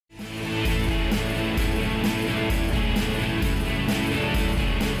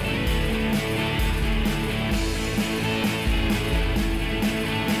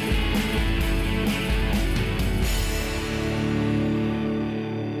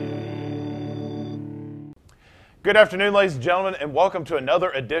Good afternoon, ladies and gentlemen, and welcome to another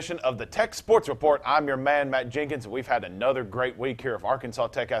edition of the Tech Sports Report. I'm your man, Matt Jenkins, and we've had another great week here of Arkansas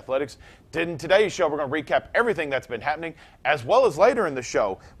Tech Athletics. In today's show, we're going to recap everything that's been happening, as well as later in the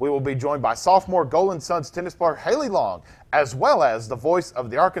show, we will be joined by sophomore Golden Suns tennis player Haeleigh Long, as well as the voice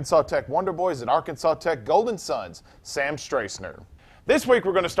of the Arkansas Tech Wonder Boys and Arkansas Tech Golden Suns, Sam Strasner. This week,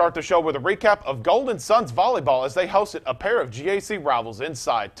 we're going to start the show with a recap of Golden Suns volleyball as they hosted a pair of GAC rivals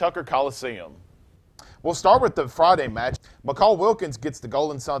inside Tucker Coliseum. We'll start with the Friday match. McCall Wilkins gets the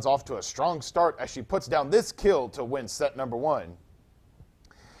Golden Suns off to a strong start as she puts down this kill to win set number one.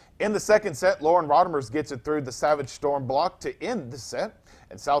 In the second set, Lauren Rodemers gets it through the Savage Storm block to end the set,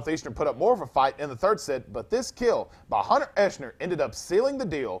 and Southeastern put up more of a fight in the third set, but this kill by Hunter Eschner ended up sealing the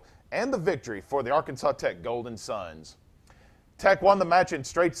deal and the victory for the Arkansas Tech Golden Suns. Tech won the match in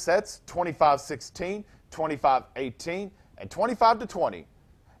straight sets, 25-16, 25-18, and 25-20.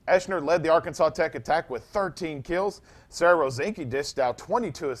 Eschner led the Arkansas Tech attack with 13 kills. Sarah Rosinski dished out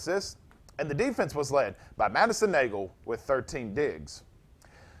 22 assists, and the defense was led by Madison Nagel with 13 digs.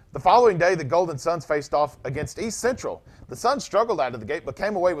 The following day, the Golden Suns faced off against East Central. The Suns struggled out of the gate but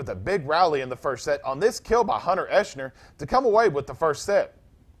came away with a big rally in the first set on this kill by Hunter Eschner to come away with the first set.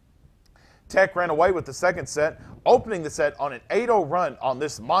 Tech ran away with the second set, opening the set on an 8-0 run on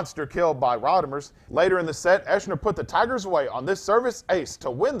this monster kill by Rodemers. Later in the set, Eschner put the Tigers away on this service ace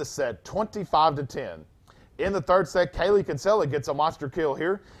to win the set 25-10. In the third set, Kaylee Kinsella gets a monster kill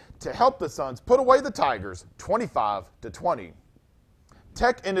here to help the Suns put away the Tigers 25-20.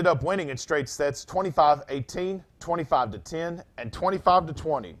 Tech ended up winning in straight sets 25-18, 25-10, and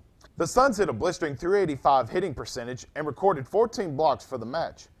 25-20. The Suns hit a blistering .385 hitting percentage and recorded 14 blocks for the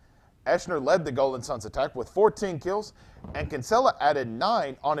match. Eschner led the Golden Suns attack with 14 kills, and Kinsella added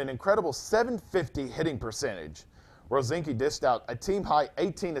 9 on an incredible .750 hitting percentage. Rosinski dished out a team-high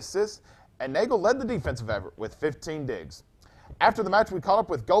 18 assists, and Nagel led the defensive effort with 15 digs. After the match, we caught up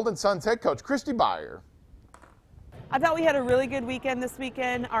with Golden Suns head coach Christy Byer. I thought we had a really good weekend this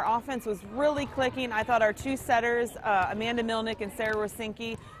weekend. Our offense was really clicking. I thought our two setters, Amanda Milnick and Sarah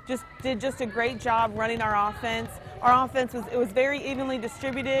Rosinski, did a great job running our offense. Our offense was very evenly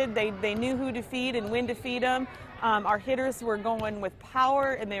distributed. They knew who to feed and when to feed them. Our hitters were going with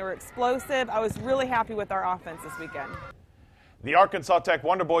power and they were explosive. I was really happy with our offense this weekend. The Arkansas Tech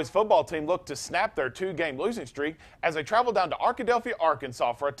Wonder Boys football team looked to snap their two-game losing streak as they traveled down to Arkadelphia,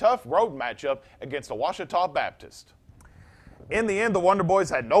 Arkansas for a tough road matchup against the Ouachita Baptist. In the end, the Wonder Boys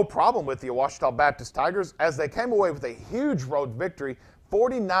had no problem with the Ouachita Baptist Tigers as they came away with a huge road victory,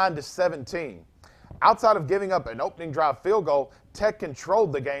 49-17. Outside of giving up an opening drive field goal, Tech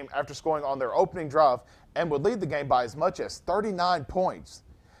controlled the game after scoring on their opening drive and would lead the game by as much as 39 points.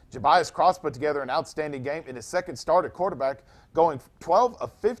 Jabias Cross put together an outstanding game in his second start at quarterback, going 12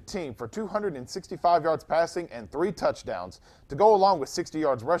 of 15 for 265 yards passing and 3 touchdowns to go along with 60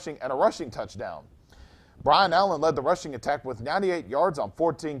 yards rushing and a rushing touchdown. Brian Allen led the rushing attack with 98 yards on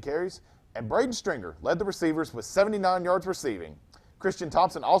 14 carries, and Braden Stringer led the receivers with 79 yards receiving. Christian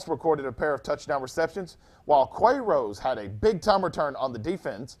Thompson also recorded a pair of touchdown receptions, while Quay Rose had a big-time return on the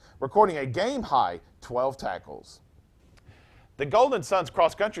defense, recording a game-high 12 tackles. The Golden Suns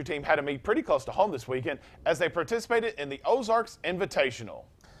cross-country team had a meet pretty close to home this weekend as they participated in the Ozarks Invitational.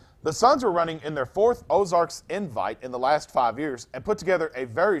 The Suns were running in their 4th Ozarks Invite in the last 5 years and put together a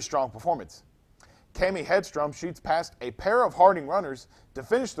very strong performance. Cami Hedstrom shoots past a pair of Harding runners to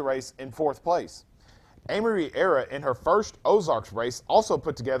finish the race in 4th place. Amory Era in her first Ozarks race also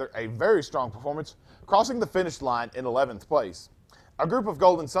put together a very strong performance, crossing the finish line in 11th place. A group of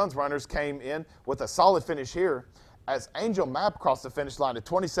Golden Suns runners came in with a solid finish here as Angel Mapp crossed the finish line at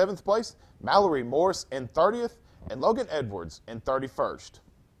 27th place, Mallory Morris in 30th, and Logan Edwards in 31st.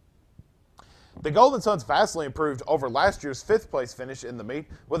 The Golden Suns vastly improved over last year's 5th place finish in the meet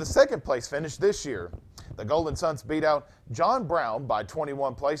with a 2nd place finish this year. The Golden Suns beat out John Brown by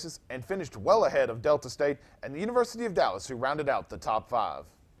 21 places and finished well ahead of Delta State and the University of Dallas, who rounded out the top 5.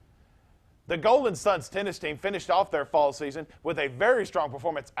 The Golden Suns tennis team finished off their fall season with a very strong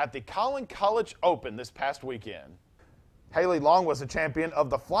performance at the Collin College Open this past weekend. Haeleigh Long was a champion of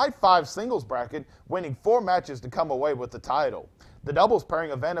the Flight 5 singles bracket, winning 4 matches to come away with the title. The doubles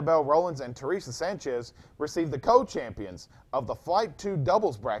pairing of Annabelle Rollins and Teresa Sanchez received the co-champions of the Flight 2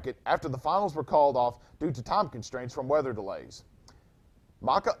 doubles bracket after the finals were called off due to time constraints from weather delays.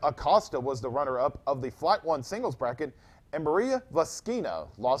 Maka Acosta was the runner-up of the Flight 1 singles bracket, and Maria Vlaskina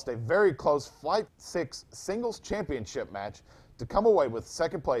lost a very close Flight 6 singles championship match to come away with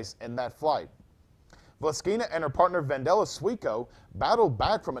 2nd place in that flight. Vlaskina and her partner Vandella Suico battled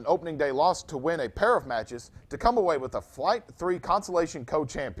back from an opening day loss to win a pair of matches to come away with the Flight 3 Consolation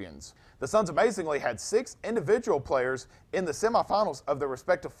co-champions. The Suns amazingly had 6 individual players in the semifinals of their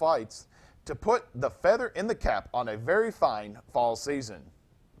respective flights to put the feather in the cap on a very fine fall season.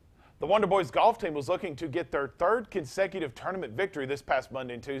 The Wonder Boys golf team was looking to get their 3rd consecutive tournament victory this past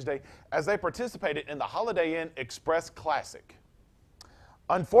Monday and Tuesday as they participated in the Holiday Inn Express Classic.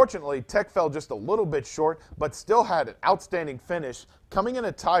 Unfortunately, Tech fell just a little bit short, but still had an outstanding finish, coming in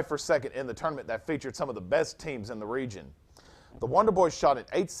a tie for 2nd in the tournament that featured some of the best teams in the region. The Wonder Boys shot an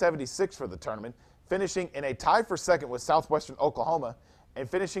 .876 for the tournament, finishing in a tie for 2nd with Southwestern Oklahoma and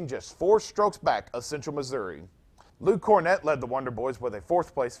finishing just 4 strokes back of Central Missouri. Lou Cornett led the Wonder Boys with a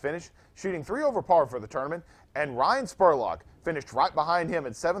 4th place finish, shooting 3 over par for the tournament, and Ryan Spurlock finished right behind him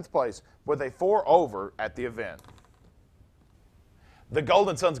in 7th place with a 4 over at the event. The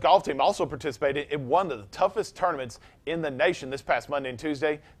Golden Suns golf team also participated in one of the toughest tournaments in the nation this past Monday and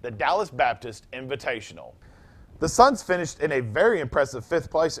Tuesday, the Dallas Baptist Invitational. The Suns finished in a very impressive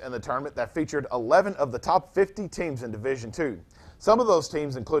 5th place in the tournament that featured 11 of the top 50 teams in Division II. Some of those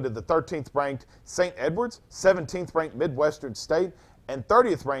teams included the 13th ranked St. Edwards, 17th ranked Midwestern State, and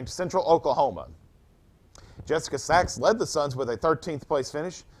 30th ranked Central Oklahoma. Jessica Sachs led the Suns with a 13th place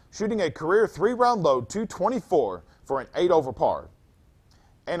finish, shooting a career 3-round load .224 for an 8 over par.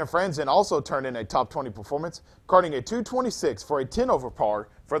 Anna Franzen also turned in a top 20 performance, carding a .226 for a 10 over par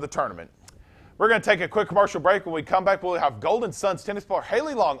for the tournament. We're going to take a quick commercial break. When we come back, we'll have Golden Suns tennis player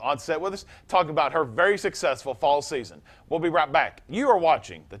Haeleigh Long on set with us, talking about her very successful fall season. We'll be right back. You are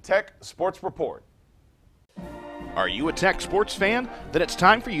watching the Tech Sports Report. Are you a Tech sports fan? Then it's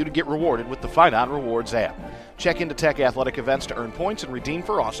time for you to get rewarded with the Fight On Rewards app. Check into Tech athletic events to earn points and redeem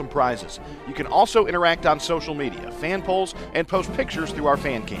for awesome prizes. You can also interact on social media, fan polls, and post pictures through our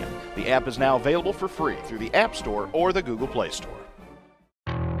fan cam. The app is now available for free through the App Store or the Google Play Store.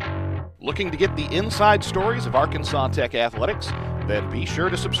 Looking to get the inside stories of Arkansas Tech athletics? Then be sure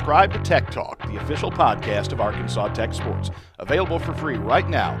to subscribe to Tech Talk, the official podcast of Arkansas Tech Sports. Available for free right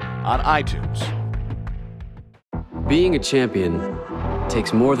now on iTunes. Being a champion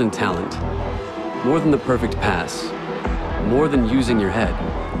takes more than talent, more than the perfect pass, more than using your head.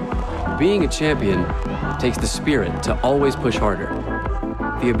 Being a champion takes the spirit to always push harder,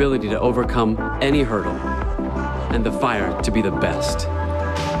 the ability to overcome any hurdle, and the fire to be the best.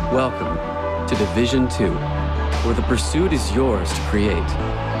 Welcome to Division II, where the pursuit is yours to create.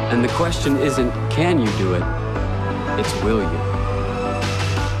 And the question isn't, can you do it? It's, will you?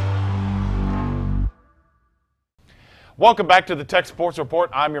 Welcome back to the Tech Sports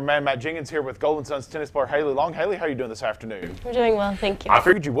Report. I'm your man, Matt Jenkins, here with Golden Suns tennis player Haeleigh Long. Haeleigh, how are you doing this afternoon? I'm doing well, thank you. I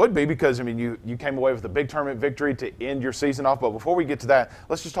figured you would be because, I mean, you came away with a big tournament victory to end your season off. But before we get to that,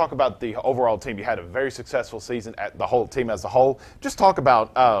 let's just talk about the overall team. You had a very successful season at the whole team as a whole. Just talk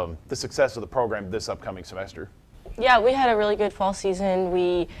about the success of the program this upcoming semester. Yeah, we had a really good fall season.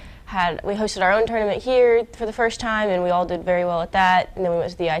 We hosted our own tournament here for the first time, and we all did very well at that. And then we went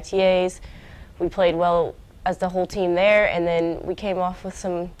to the ITAs. We played well as the whole team there, and then we came off with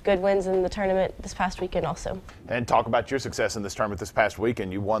some good wins in the tournament this past weekend also. And talk about your success in this tournament this past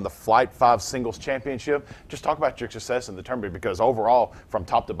weekend. You won the Flight 5 Singles Championship. Just talk about your success in the tournament, because overall, from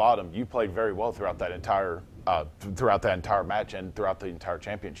top to bottom, you played very well throughout that entire match and throughout the entire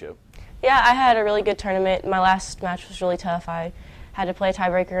championship. Yeah, I had a really good tournament. My last match was really tough. I had to play a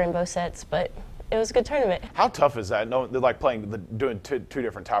tiebreaker in both sets, but it was a good tournament. How tough is that? Doing two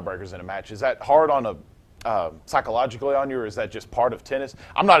different tiebreakers in a match. Is that hard on psychologically on you, or is that just part of tennis?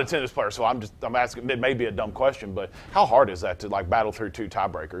 I'm not a tennis player, so I'm asking. It may be a dumb question, but how hard is that to battle through 2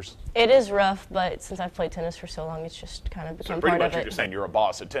 tiebreakers? It is rough, but since I've played tennis for so long, it's just kind of become part of it. So pretty much you're just saying you're a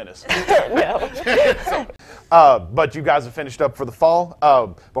boss at tennis. No. But you guys have finished up for the fall.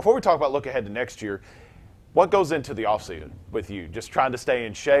 Before we talk about look ahead to next year, what goes into the offseason with you? Just trying to stay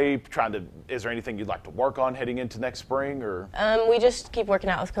in shape, is there anything you'd like to work on heading into next spring? Or we just keep working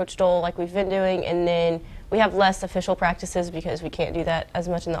out with Coach Dole like we've been doing, and then we have less official practices because we can't do that as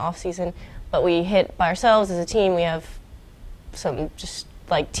much in the off-season. But we hit by ourselves as a team. We have some just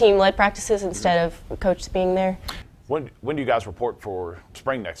team-led practices instead of coach being there. When do you guys report for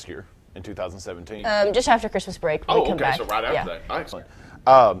spring next year in 2017? Just after Christmas break when we come back. So right after that. Yeah. Excellent.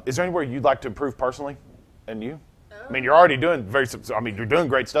 Is there anywhere you'd like to improve personally? And you? I mean, you're already doing you're doing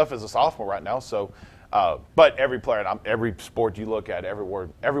great stuff as a sophomore right now. So, but every player, every sport you look at,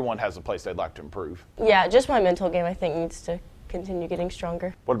 everyone has a place they'd like to improve. Yeah, just my mental game, I think, needs to continue getting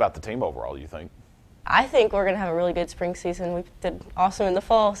stronger. What about the team overall, you think? I think we're going to have a really good spring season. We did awesome in the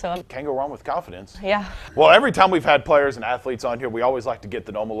fall, so Can't go wrong with confidence. yeah. Well, every time we've had players and athletes on here, we always like to get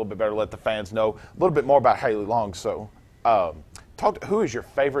to know them a little bit better, let the fans know a little bit more about Haeleigh Long. So, who is your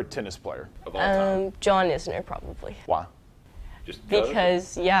favorite tennis player of all time? John Isner, probably. Why? Just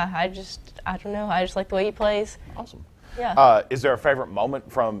Because, yeah, I don't know. I just like the way he plays. Awesome. Yeah. Is there a favorite moment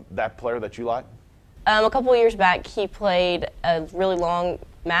from that player that you like? A couple of years back, he played a really long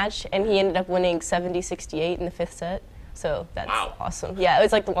match, and he ended up winning 70-68 in the 5th set. So that's awesome. Yeah, it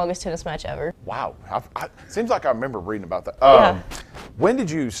was like the longest tennis match ever. Wow. Seems like I remember reading about that. Yeah. When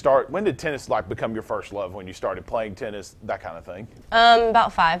did you start? When did tennis become your first love? When you started playing tennis, that kind of thing?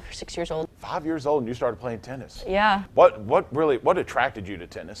 About 5 or 6 years old. 5 years old and you started playing tennis. Yeah. What attracted you to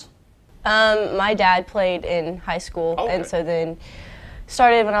tennis? My dad played in high school, and so then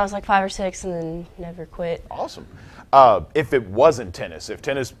started when I was like 5 or 6, and then never quit. Awesome. If it wasn't tennis, if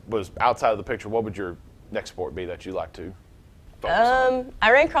tennis was outside of the picture, what would your next sport be that you like to focus on?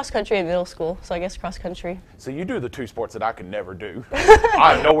 I ran cross country in middle school, so I guess cross country. So you do the 2 sports that I could never do.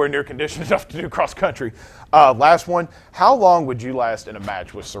 I'm nowhere near conditioned enough to do cross country. Last one, how long would you last in a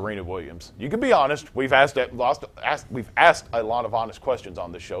match with Serena Williams? You can be honest. We've asked a lot of honest questions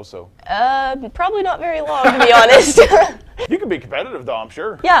on this show, so. Probably not very long, to be honest. You can be competitive, though, I'm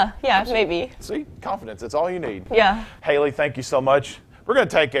sure. Yeah, maybe. See, confidence, that's all you need. Yeah. Haeleigh, thank you so much. We're going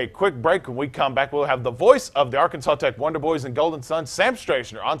to take a quick break. When we come back, we'll have the voice of the Arkansas Tech Wonder Boys and Golden Suns, Sam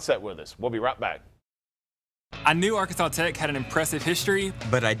Strasner, on set with us. We'll be right back. I knew Arkansas Tech had an impressive history,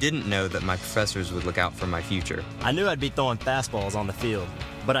 but I didn't know that my professors would look out for my future. I knew I'd be throwing fastballs on the field,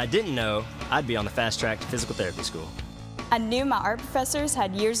 but I didn't know I'd be on the fast track to physical therapy school. I knew my art professors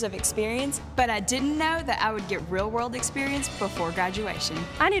had years of experience, but I didn't know that I would get real-world experience before graduation.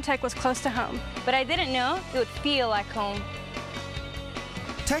 I knew Tech was close to home, but I didn't know it would feel like home.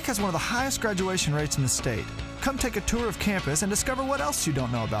 Tech has one of the highest graduation rates in the state. Come take a tour of campus and discover what else you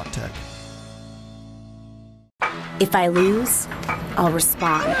don't know about Tech. If I lose, I'll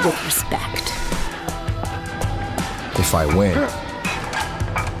respond with respect. If I win,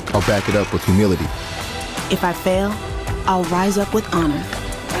 I'll back it up with humility. If I fail, I'll rise up with honor.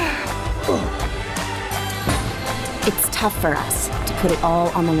 It's tough for us to put it all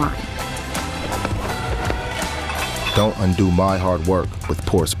on the line. Don't undo my hard work with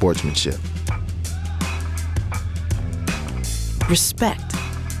poor sportsmanship. Respect.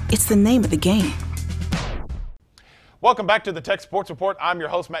 It's the name of the game. Welcome back to the Tech Sports Report. I'm your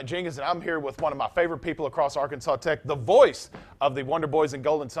host, Matt Jenkins, and I'm here with one of my favorite people across Arkansas Tech, the voice of the Wonder Boys and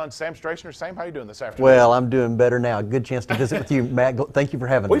Golden Suns, Sam Strasner. Sam, how are you doing this afternoon? Well, I'm doing better now. Good chance to visit with you, Matt. Thank you for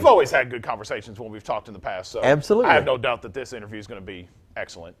having me. We've always had good conversations when we've talked in the past, so absolutely. I have no doubt that this interview is going to be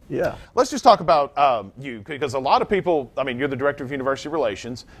excellent. Yeah. Let's just talk about you, because a lot of people, I mean, you're the Director of University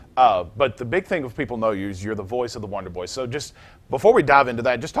Relations, but the big thing if people know you is you're the voice of the Wonder Boys. So just before we dive into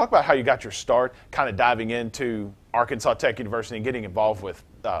that, just talk about how you got your start, kind of diving into Arkansas Tech University and getting involved with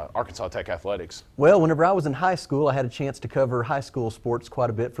Arkansas Tech athletics. Well, whenever I was in high school, I had a chance to cover high school sports quite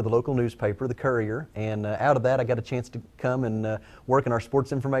a bit for the local newspaper, the Courier, and out of that I got a chance to come and work in our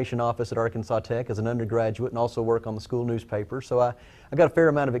sports information office at Arkansas Tech as an undergraduate and also work on the school newspaper. So I got a fair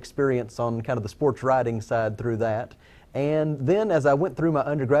amount of experience on kind of the sports writing side through that. And then as I went through my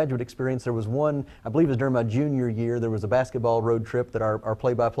undergraduate experience, there was one, I believe it was during my junior year, there was a basketball road trip that our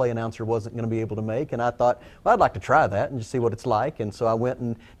play-by-play announcer wasn't going to be able to make. And I thought, well, I'd like to try that and just see what it's like. And so I went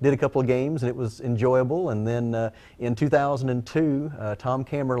and did a couple of games, and it was enjoyable. And then in 2002, Tom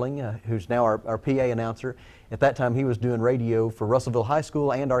Kammerling, who's now our PA announcer, at that time he was doing radio for Russellville High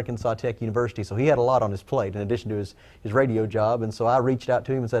School and Arkansas Tech University. So he had a lot on his plate in addition to his radio job. And so I reached out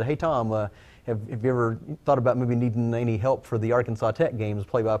to him and said, hey, Tom, have you ever thought about maybe needing any help for the Arkansas Tech games,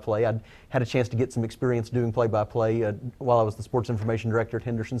 play-by-play? I'd had a chance to get some experience doing play-by-play while I was the sports information director at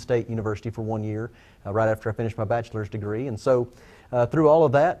Henderson State University for 1 year, right after I finished my bachelor's degree. And so through all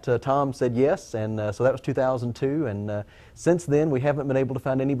of that, Tom said yes, and so that was 2002. And since then, we haven't been able to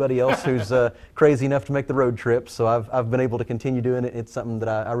find anybody else who's crazy enough to make the road trip. So I've been able to continue doing it. It's something that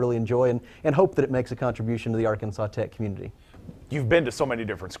I really enjoy and hope that it makes a contribution to the Arkansas Tech community. You've been to so many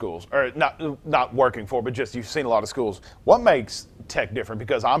different schools, or not working for, but just you've seen a lot of schools. What makes Tech different?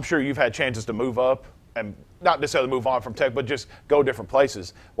 Because I'm sure you've had chances to move up and not necessarily move on from Tech, but just go different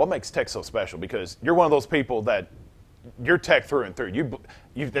places. What makes Tech so special? Because you're one of those people that you're Tech through and through. You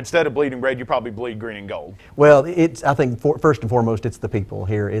instead of bleeding red, you probably bleed green and gold. Well, I think first and foremost, it's the people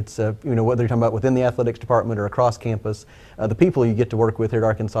here. It's whether you're talking about within the athletics department or across campus, the people you get to work with here at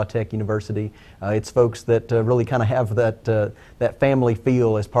Arkansas Tech University. It's folks that really kind of have that family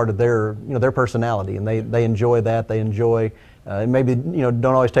feel as part of their personality, and they enjoy that. They enjoy maybe don't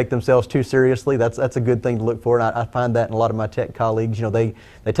always take themselves too seriously. That's a good thing to look for, and I find that in a lot of my tech colleagues. They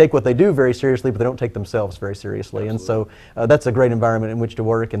take what they do very seriously, but they don't take themselves very seriously. Absolutely. And so that's a great environment in which to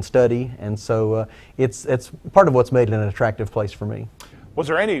work and study, and so it's part of what's made it an attractive place for me. Was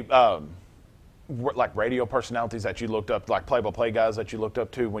there any like radio personalities that you looked up, like play-by-play guys that you looked up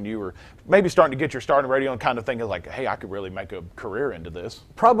to when you were maybe starting to get your start in radio and kind of thinking like, hey, I could really make a career into this?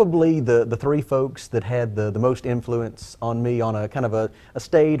 Probably the three folks that had the most influence on me on a kind of a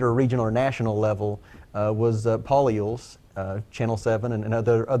state or regional or national level was Paul Eels, Channel 7 and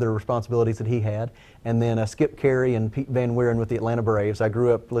other responsibilities that he had, and then Skip Carey and Pete Van Wieren with the Atlanta Braves. I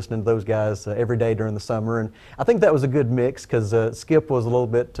grew up listening to those guys every day during the summer, and I think that was a good mix because Skip was a little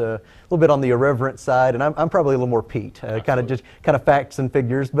bit on the irreverent side, and I'm probably a little more Pete, kind of facts and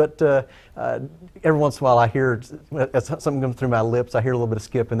figures. But every once in a while, I hear something comes through my lips. I hear a little bit of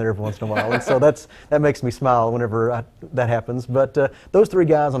Skip in there every once in a while, and so that makes me smile whenever that happens. But those three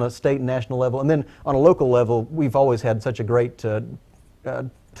guys on a state and national level, and then on a local level, we've always had such a great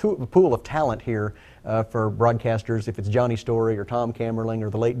pool of talent here for broadcasters. If it's Johnny Story or Tom Kammerling or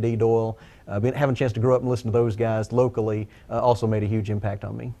the late Dee Doyle, having a chance to grow up and listen to those guys locally also made a huge impact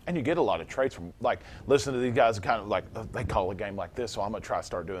on me. And you get a lot of traits from like listening to these guys, kind of like they call a game like this, so I'm gonna try to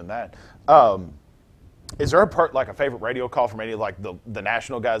start doing that. Is there a favorite radio call from any of like the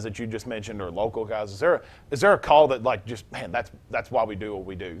national guys that you just mentioned or local guys? Is there a call that like just, man, that's why we do what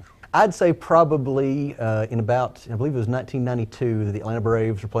we do? I'd say probably in about, I believe it was 1992, the Atlanta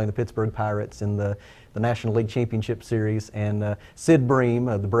Braves were playing the Pittsburgh Pirates in the National League Championship Series, and Sid Bream,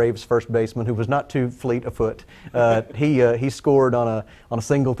 the Braves' first baseman, who was not too fleet of foot, he scored on a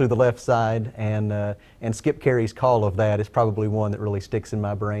single through the left side, and Skip Carey's call of that is probably one that really sticks in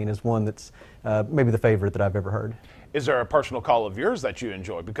my brain as one that's maybe the favorite that I've ever heard. Is there a personal call of yours that you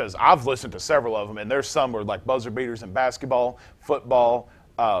enjoy? Because I've listened to several of them, and there's some where like buzzer beaters in basketball, football.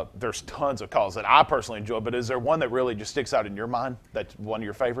 There's tons of calls that I personally enjoy, but is there one that really just sticks out in your mind that's one of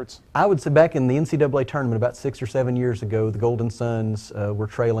your favorites? I would say back in the NCAA tournament about 6 or 7 years ago, the Golden Suns were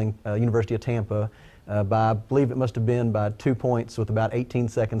trailing University of Tampa by, I believe it must have been by 2 points with about 18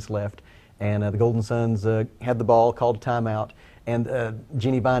 seconds left, and the Golden Suns had the ball, called a timeout, and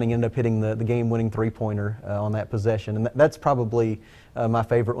Jeannie Vining ended up hitting the game-winning three-pointer on that possession, and that's probably my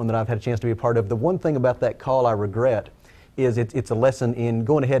favorite one that I've had a chance to be a part of. The one thing about that call I regret is it's a lesson in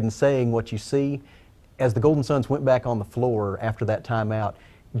going ahead and saying what you see. As the Golden Suns went back on the floor after that timeout,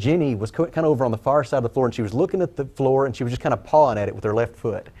 Jenny was kind of over on the far side of the floor, and she was looking at the floor, and she was just kind of pawing at it with her left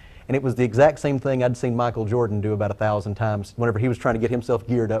foot. And it was the exact same thing I'd seen Michael Jordan do about 1,000 times whenever he was trying to get himself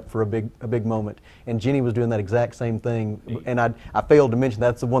geared up for a big moment. And Jenny was doing that exact same thing, and I failed to mention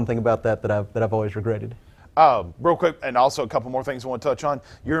that's the one thing about that I've always regretted. Real quick, and also a couple more things I want to touch on.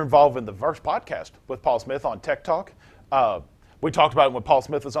 You're involved in the Verse podcast with Paul Smith on Tech Talk. We talked about it when Paul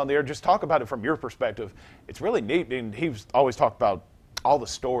Smith was on the air. Just talk about it from your perspective. It's really neat, and he's always talked about all the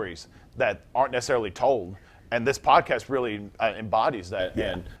stories that aren't necessarily told, and this podcast really embodies that.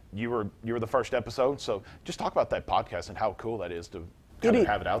 Yeah. And you were the first episode, so just talk about that podcast and how cool that is to kind of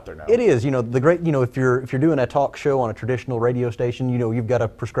have it out there now. It is. The great, if you're doing a talk show on a traditional radio station, you've got a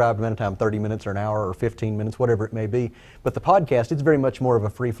prescribed amount of time, 30 minutes or an hour or 15 minutes, whatever it may be. But the podcast, it's very much more of a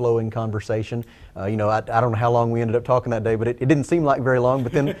free-flowing conversation. I don't know how long we ended up talking that day, but it didn't seem like very long.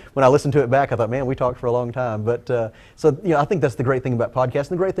 But then when I listened to it back, I thought, man, we talked for a long time. But I think that's the great thing about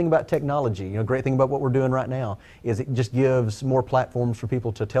podcasts and the great thing about technology. Great thing about what we're doing right now is it just gives more platforms for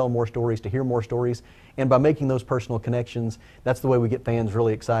people to tell more stories, to hear more stories. And by making those personal connections, that's the way we get fans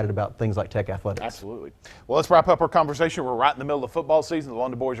really excited about things like Tech athletics. Absolutely. Well, let's wrap up our conversation. We're right in the middle of football season. The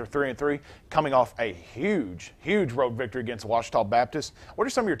Wonder Boys are 3-3, coming off a huge road victory against Washita Baptist. What are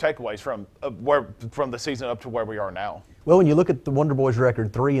some of your takeaways from the season up to where we are now? Well, when you look at the Wonder Boys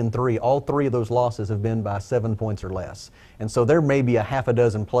record, 3-3, all three of those losses have been by 7 points or less. And so they're maybe a half a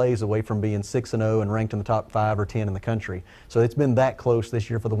dozen plays away from being 6-0 and ranked in the top 5 or 10 in the country. So it's been that close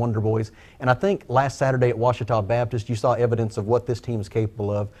this year for the Wonder Boys. And I think last Saturday at Washita Baptist, you saw evidence of what this team is capable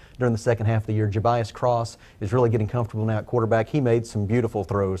of during the second half of the year. Jebias Cross is really getting comfortable now at quarterback. He made some beautiful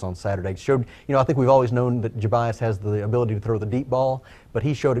throws on Saturday. I think we've always known that Jebias has the ability to throw the deep ball, but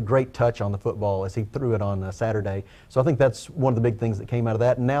he showed a great touch on the football as he threw it on Saturday. So I think that's one of the big things that came out of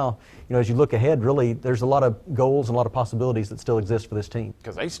that. And now, as you look ahead, really, there's a lot of goals and a lot of possibilities that still exist for this team.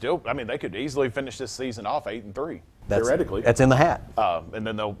 Because they could easily finish this season off 8-3, theoretically. That's in the hat. And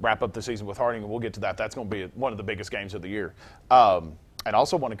then they'll wrap up the season with Harding, and we'll get to that. That's going to be one of the biggest games of the year. And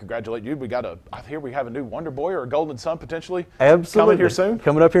also want to congratulate you. I hear we have a new Wonder Boy or a Golden Son potentially Absolutely. coming here soon.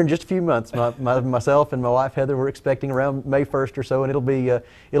 Coming up here in just a few months. Myself and my wife Heather, we're expecting around May 1st or so, and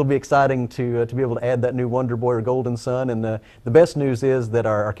it'll be exciting to be able to add that new Wonder Boy or Golden Son. And the best news is that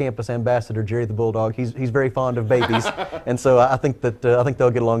our campus ambassador Jerry the Bulldog, he's very fond of babies, and so I think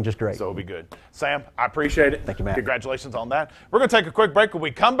they'll get along just great. So it'll be good. Sam, I appreciate it. Thank you, Matt. Congratulations on that. We're going to take a quick break. When we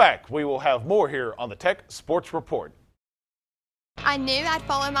come back, we will have more here on the Tech Sports Report. I knew I'd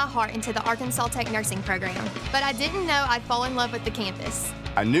follow my heart into the Arkansas Tech nursing program, but I didn't know I'd fall in love with the campus.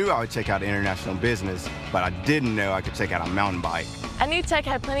 I knew I would check out international business, but I didn't know I could check out a mountain bike. I knew Tech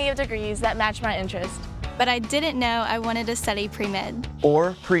had plenty of degrees that matched my interest, but I didn't know I wanted to study pre-med.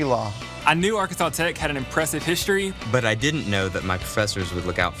 Or pre-law. I knew Arkansas Tech had an impressive history, but I didn't know that my professors would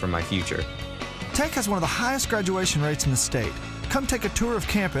look out for my future. Tech has one of the highest graduation rates in the state. Come take a tour of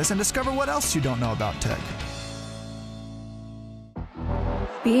campus and discover what else you don't know about Tech.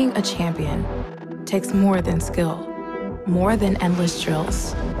 Being a champion takes more than skill, more than endless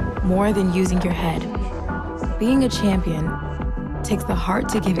drills, more than using your head. Being a champion takes the heart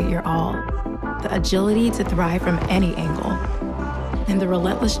to give it your all, the agility to thrive from any angle, and the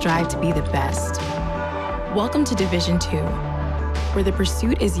relentless drive to be the best. Welcome to Division II, where the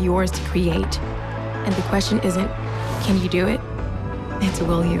pursuit is yours to create, and the question isn't, can you do it? It's,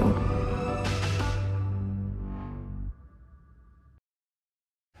 will you?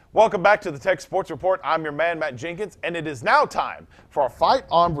 Welcome back to the Tech Sports Report. I'm your man, Matt Jenkins, and it is now time for our Fight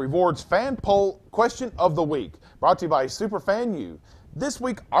On Rewards Fan Poll Question of the Week, brought to you by Superfan U. This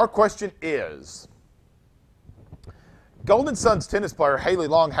week, our question is, Golden Suns tennis player Haeleigh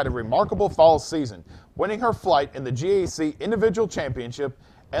Long had a remarkable fall season, winning her flight in the GAC Individual Championship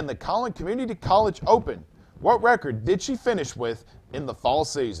and the Collin Community College Open. What record did she finish with in the fall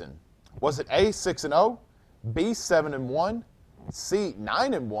season? Was it A, 6-0, B, 7-1, C,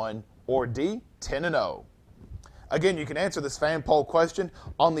 9-1, or D, 10-0? Again, you can answer this fan poll question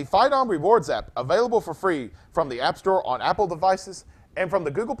on the Fight On Rewards app, available for free from the App Store on Apple devices and from the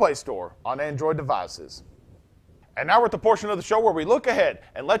Google Play Store on Android devices. And now we're at the portion of the show where we look ahead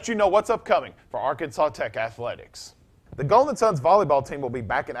and let you know what's upcoming for Arkansas Tech athletics. The Golden Suns volleyball team will be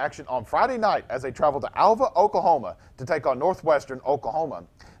back in action on Friday night as they travel to Alva, Oklahoma to take on Northwestern Oklahoma.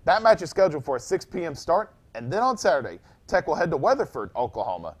 That match is scheduled for a 6 p.m. start, and then on Saturday, Tech will head to Weatherford,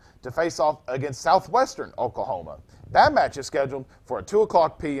 Oklahoma to face off against Southwestern Oklahoma. That match is scheduled for a 2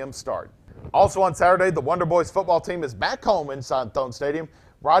 o'clock p.m. start. Also on Saturday, the Wonder Boys football team is back home inside Thone Stadium,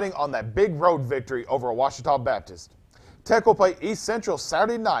 riding on that big road victory over Ouachita Baptist. Tech will play East Central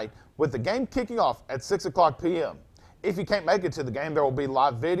Saturday night with the game kicking off at 6 o'clock p.m. If you can't make it to the game, there will be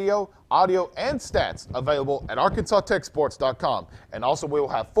live video, audio, and stats available at ArkansasTechSports.com. And also we will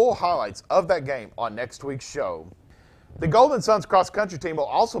have full highlights of that game on next week's show. The Golden Suns cross-country team will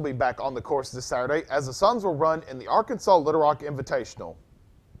also be back on the course this Saturday as the Suns will run in the Arkansas Little Rock Invitational.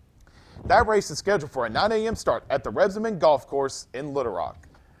 That race is scheduled for a 9 a.m. start at the Rebsamen Golf Course in Little Rock.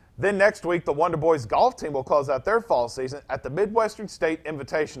 Then next week, the Wonder Boys golf team will close out their fall season at the Midwestern State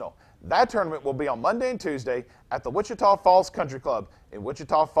Invitational. That tournament will be on Monday and Tuesday at the Wichita Falls Country Club in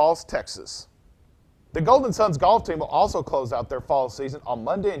Wichita Falls, Texas. The Golden Suns golf team will also close out their fall season on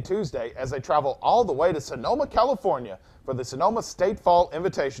Monday and Tuesday as they travel all the way to Sonoma, California for the Sonoma State Fall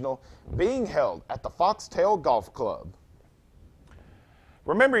Invitational being held at the Foxtail Golf Club.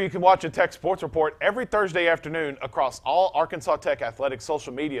 Remember, you can watch a Tech Sports Report every Thursday afternoon across all Arkansas Tech athletic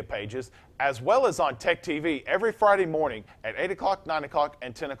social media pages, as well as on Tech TV every Friday morning at 8 o'clock, 9 o'clock,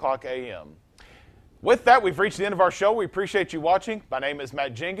 and 10 o'clock a.m. With that, we've reached the end of our show. We appreciate you watching. My name is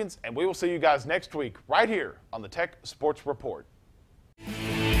Matt Jenkins, and we will see you guys next week right here on the Tech Sports Report.